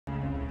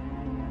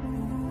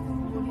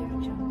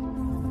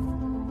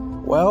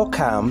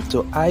Welcome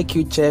to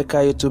IQ Checker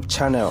YouTube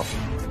channel,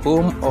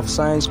 home of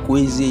science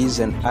quizzes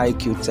and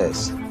IQ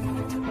tests.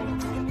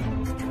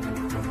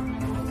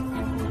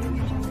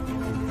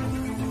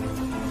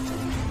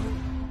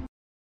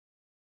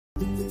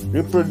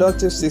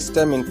 Reproductive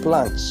System in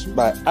Plants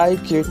by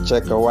IQ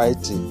Checker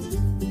YT.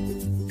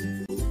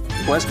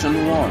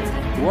 Question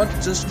 1. What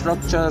two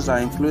structures are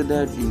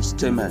included in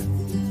stamen?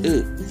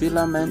 A.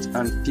 Filament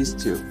and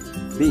pistil.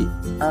 B.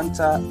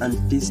 Anther and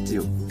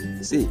pistil.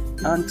 C.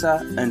 Anther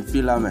and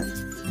filament.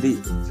 D.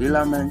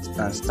 Filament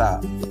and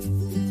star.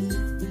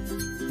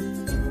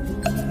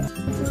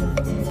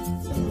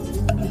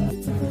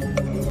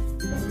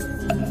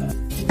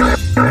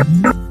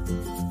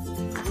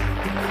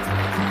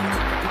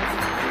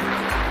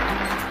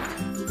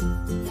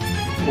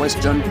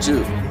 Question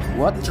 2.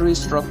 What three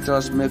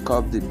structures make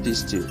up the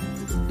pistil?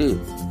 A.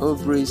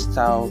 Ovary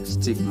style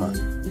stigma.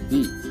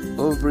 B.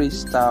 Ovary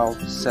style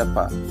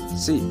sepal.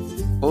 C.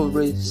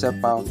 Ovary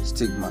sepal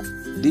stigma.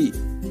 D.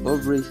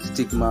 Ovary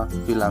stigma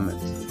filament.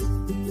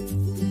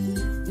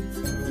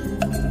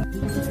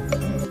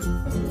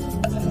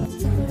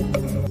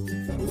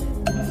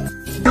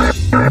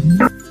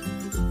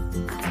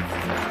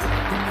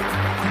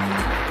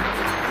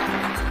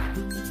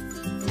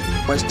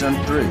 Question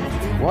 3.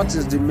 What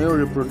is the male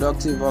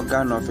reproductive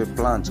organ of a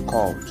plant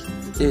called?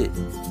 A.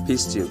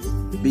 Pistil.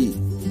 B.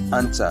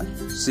 Anther.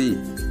 C.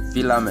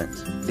 Filament.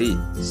 D.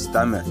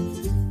 Stamen.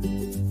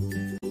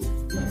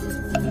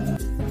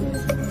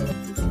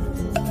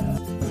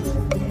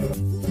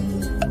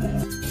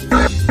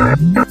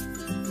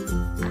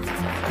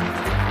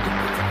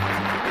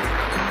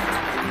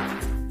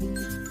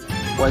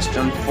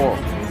 Question 4.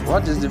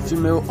 What is the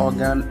female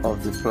organ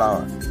of the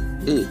flower?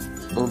 A.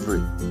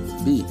 Ovary.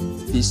 B.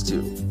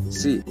 Pistil.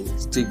 C.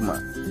 Stigma.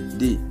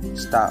 D.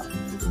 Star.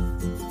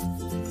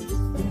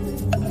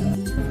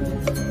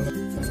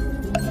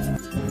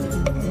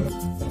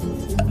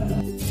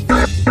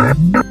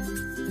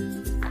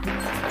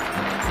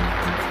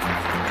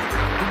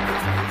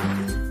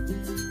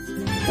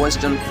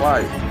 Question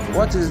 5.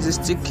 What is the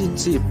sticky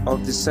tip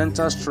of the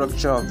center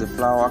structure of the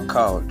flower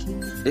called?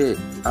 A.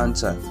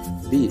 Anther.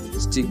 B.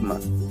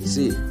 Stigma.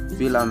 C.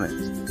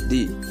 Filament.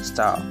 D.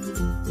 Star.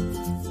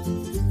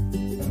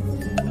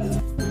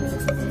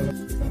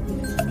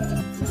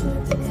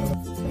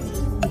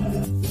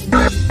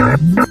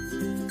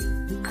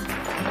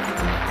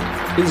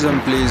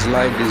 Please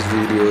like this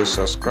video,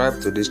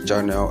 subscribe to this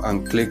channel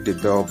and click the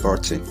bell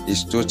button.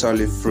 It's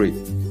totally free.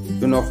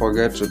 Do not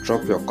forget to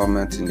drop your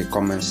comment in the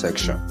comment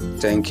section.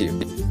 Thank you.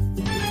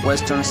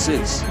 Question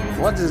 6.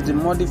 What is the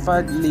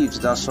modified leaves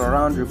that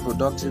surround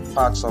reproductive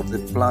parts of the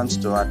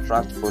plant to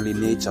attract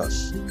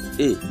pollinators?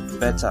 A.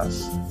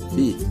 Petals.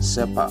 B.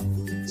 Sepal.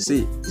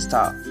 C.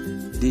 Star.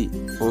 D.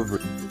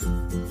 Ovary.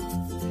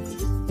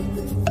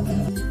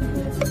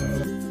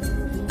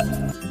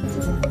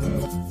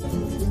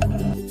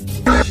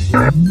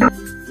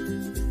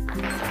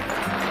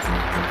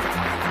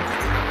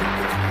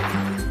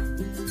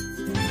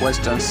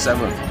 Question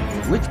 7.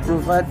 Which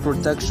provide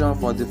protection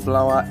for the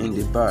flower in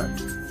the bird?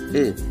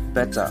 A.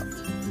 Petal.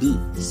 B.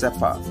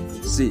 Sepal.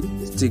 C.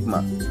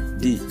 Stigma.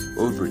 D.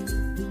 Ovary.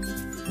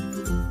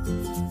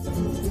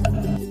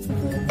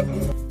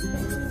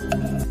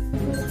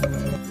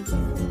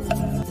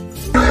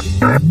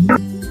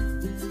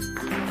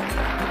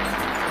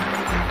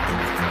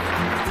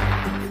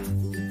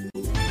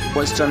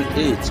 Question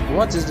 8.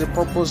 What is the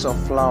purpose of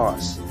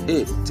flowers?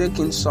 A.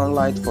 Taking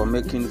sunlight for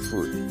making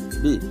food.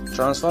 B.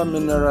 Transfer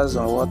minerals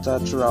and water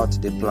throughout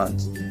the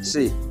plant.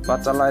 C.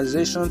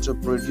 Fertilization to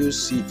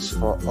produce seeds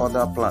for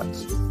other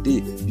plants.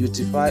 D.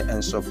 Beautify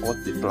and support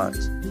the plant.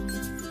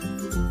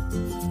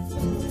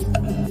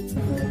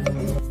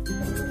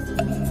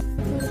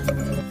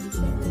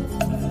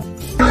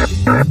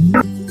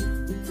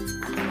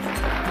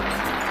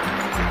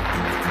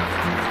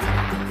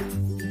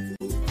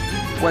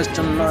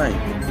 Question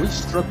 9. Which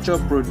structure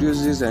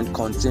produces and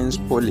contains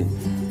pollen?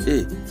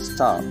 A.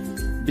 Star.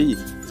 B.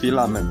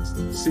 Filament.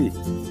 C.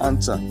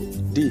 Anther.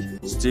 D.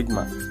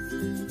 Stigma.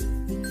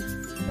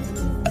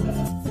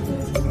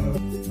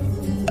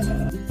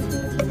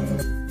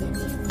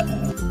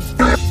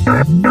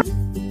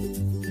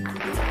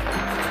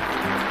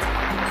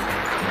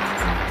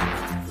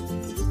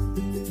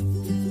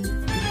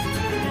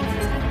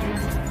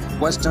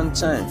 Question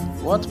 10.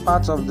 What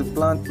part of the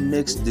plant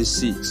makes the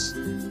seeds?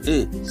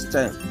 A.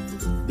 Stem.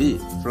 B.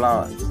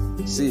 Flower.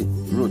 C.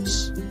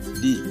 Roots.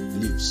 D.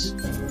 Leaves.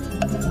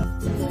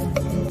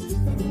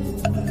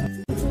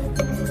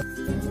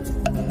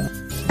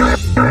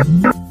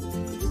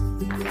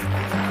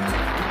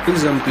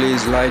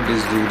 Please like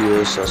this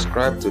video,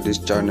 subscribe to this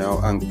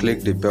channel and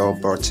click the bell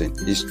button.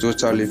 It's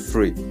totally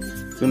free.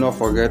 Do not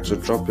forget to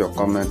drop your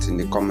comment in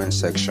the comment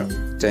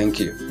section. Thank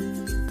you.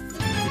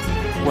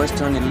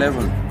 Question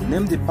 11.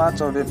 Name the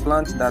part of a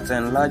plant that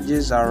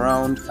enlarges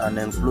around and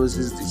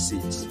encloses the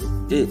seeds.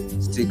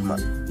 A. Stigma.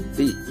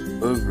 B.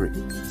 Ovary.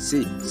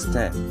 C.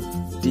 Stem.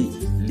 D.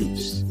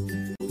 Leaves.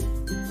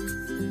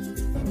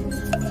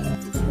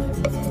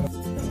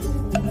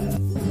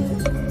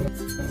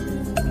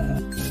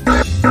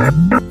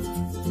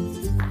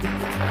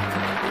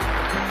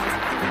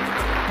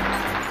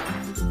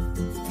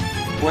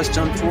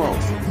 Question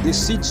 12. The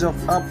seeds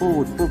of apple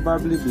would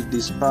probably be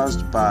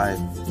dispersed by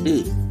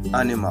A.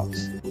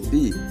 Animals,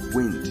 B.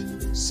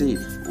 Wind, C.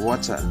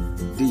 Water,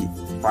 D.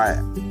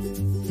 Fire.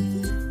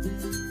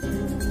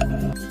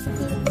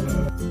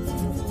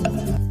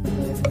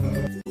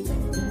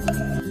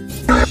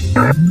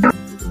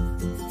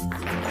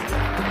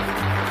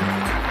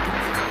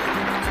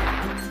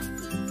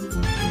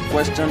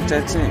 Question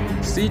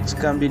 13. Seeds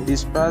can be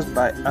dispersed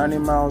by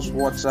animals,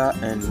 water,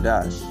 and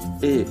dash.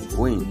 A.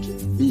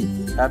 Wind, B.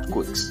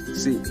 Earthquakes,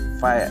 C.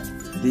 Fire,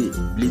 D.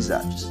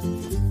 Blizzards.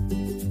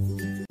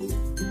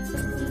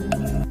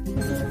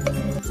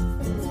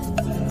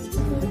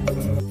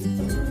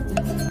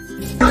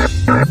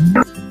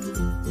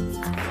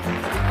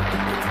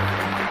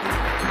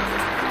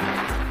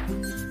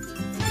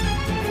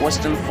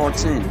 Question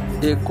 14.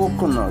 A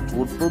coconut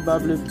would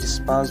probably be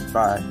dispersed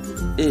by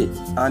A.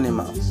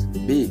 Animals,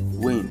 B.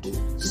 Wind,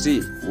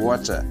 C.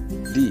 Water,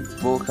 D.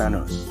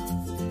 Volcanoes.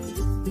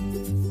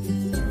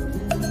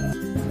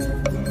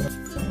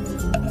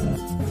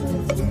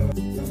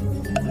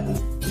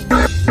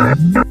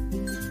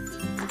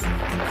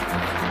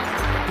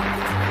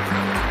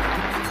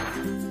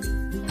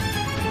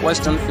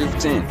 Question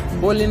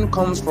 15. Pollen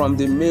comes from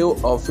the male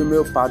or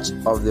female parts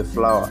of the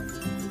flower.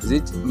 Is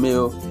it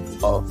male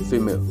or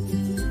female?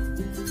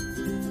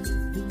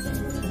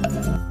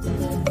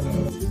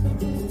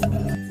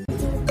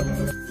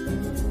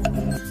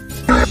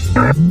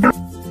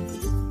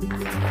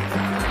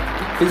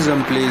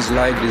 Please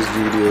like this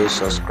video,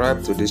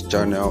 subscribe to this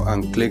channel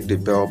and click the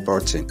bell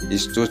button.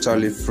 It's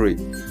totally free.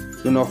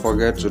 Do not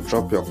forget to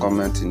drop your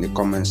comment in the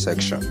comment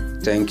section.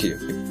 Thank you.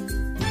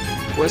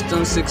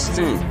 Question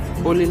 16.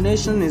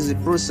 Pollination is the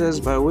process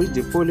by which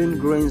the pollen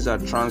grains are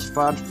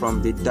transferred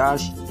from the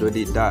dash to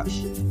the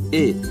dash.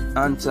 A.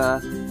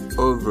 Anther,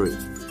 ovary,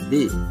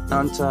 B.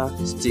 Anther,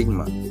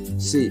 stigma,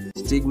 C.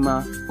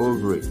 Stigma,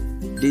 ovary,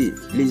 D.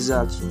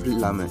 Blizzard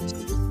filament.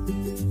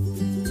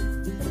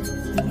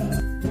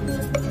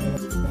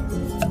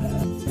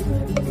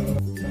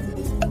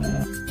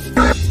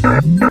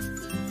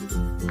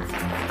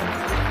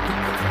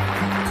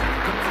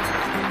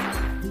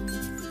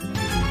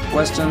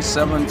 Question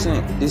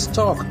 17. The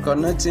stalk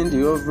connecting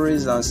the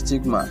ovaries and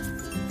stigma.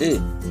 A.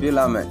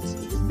 Filament,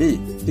 B.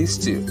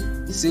 Pistil,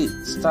 C.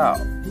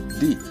 Style,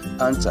 D.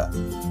 Anther.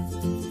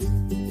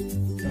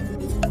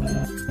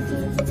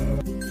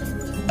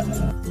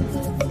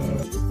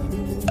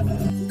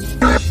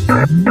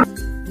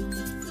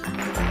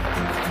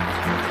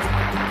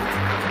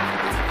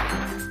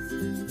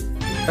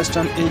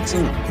 Question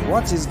 18.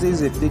 What is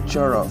this a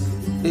picture of?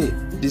 A.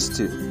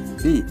 Pistil,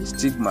 B.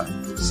 Stigma,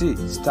 C.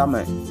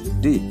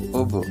 Stamen, D.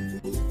 Oval.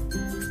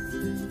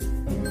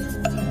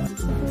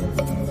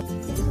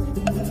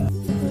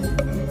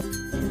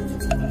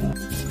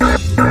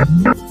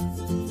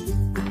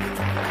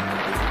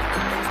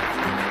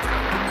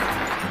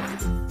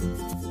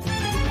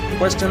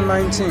 Question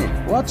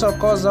 19. What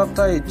occurs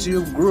after a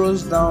tube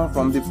grows down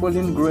from the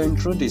pollen grain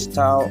through the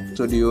style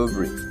to the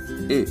ovary?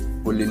 A.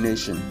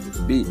 Pollination,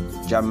 B.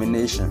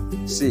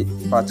 Germination, C.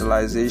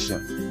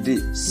 Fertilization, D.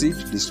 Seed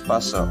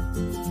dispersal.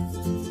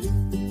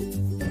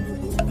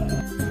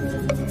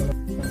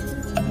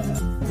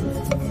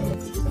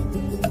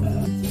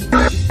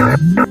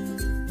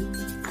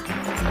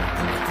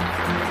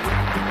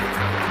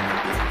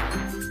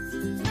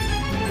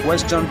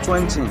 Question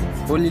 20.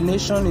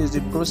 Pollination is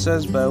the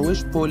process by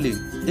which pollen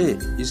A.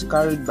 is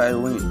carried by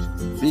wind,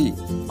 B.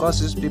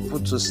 causes people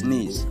to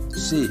sneeze,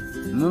 C.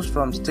 moves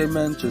from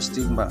stamen to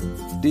stigma,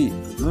 D.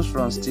 moves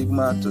from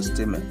stigma to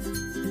stamen.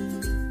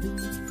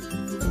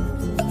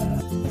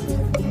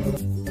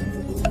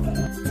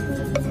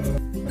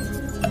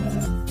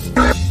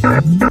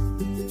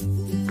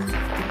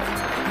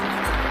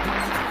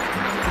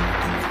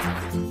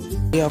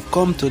 We have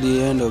come to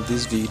the end of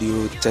this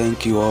video.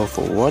 Thank you all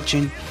for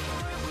watching.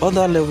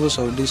 Other levels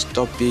of this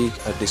topic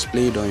are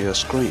displayed on your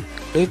screen.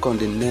 Click on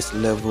the next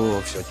level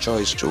of your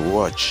choice to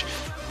watch.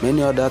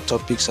 Many other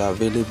topics are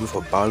available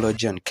for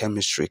biology and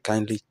chemistry.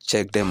 Kindly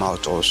check them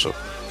out also.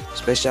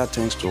 Special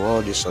thanks to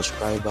all the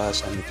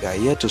subscribers, and if you are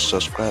yet to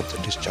subscribe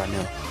to this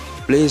channel,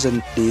 please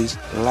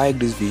like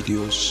this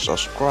video,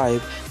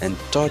 subscribe and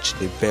touch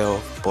the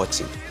bell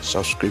button.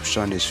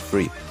 Subscription is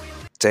free.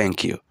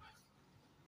 Thank you.